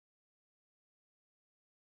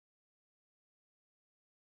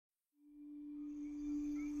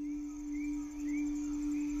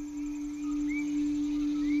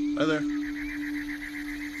Hi there.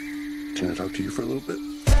 Can I talk to you for a little bit?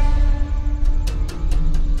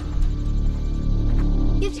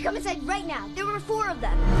 You have to come inside right now. There were 4 of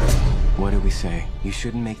them. What did we say? You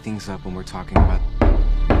shouldn't make things up when we're talking about...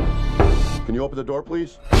 Can you open the door,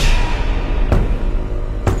 please?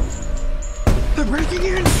 They're breaking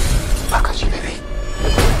in! I've got you, baby.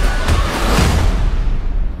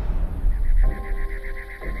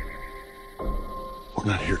 We're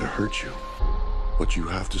not here to hurt you, but you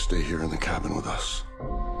have to stay here in the cabin with us.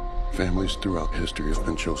 Families throughout history have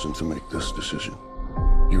been chosen to make this decision.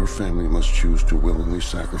 Your family must choose to willingly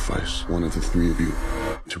sacrifice one of the 3 of you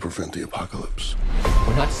to prevent the apocalypse.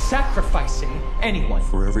 We're not sacrificing anyone.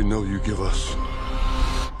 For every no you give us,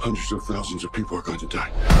 hundreds of thousands of people are going to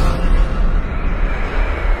die.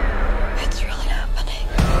 It's really happening.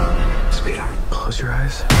 Sweetheart, close your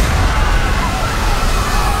eyes.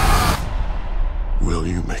 Will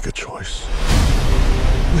you make a choice?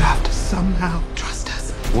 You have to somehow trust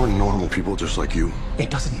us. We're normal people just like you. It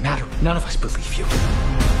doesn't matter. None of us believe you.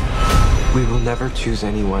 We will never choose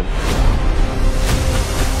anyone.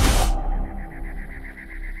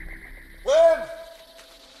 When?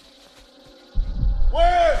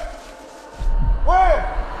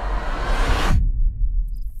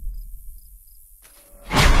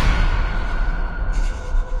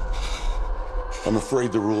 I'm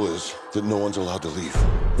afraid the rule is that no one's allowed to leave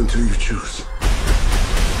until you choose.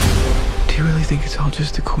 Do you really think it's all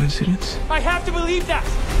just a coincidence? I have to believe that.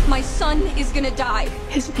 My son is gonna die.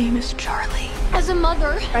 His name is Charlie. As a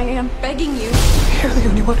mother, I am begging you. You're the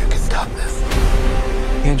only one who can stop this.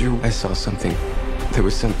 Andrew, I saw something. There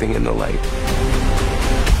was something in the light.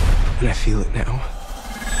 And I feel it now.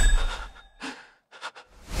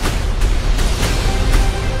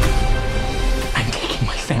 I'm taking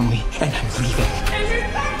my family and I'm leaving.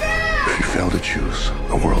 If you fail to choose,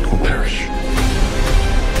 the world will perish.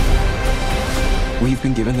 We've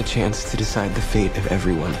been given the chance to decide the fate of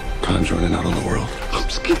everyone. Time's running out on the world. I'm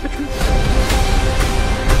scared.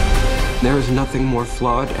 There is nothing more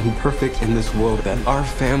flawed and perfect in this world than our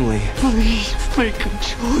family. Please make a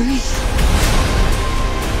choice.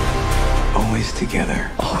 Always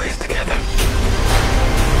together. Always together.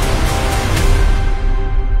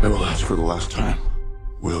 I will ask for the last time.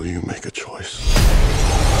 Will you make a choice?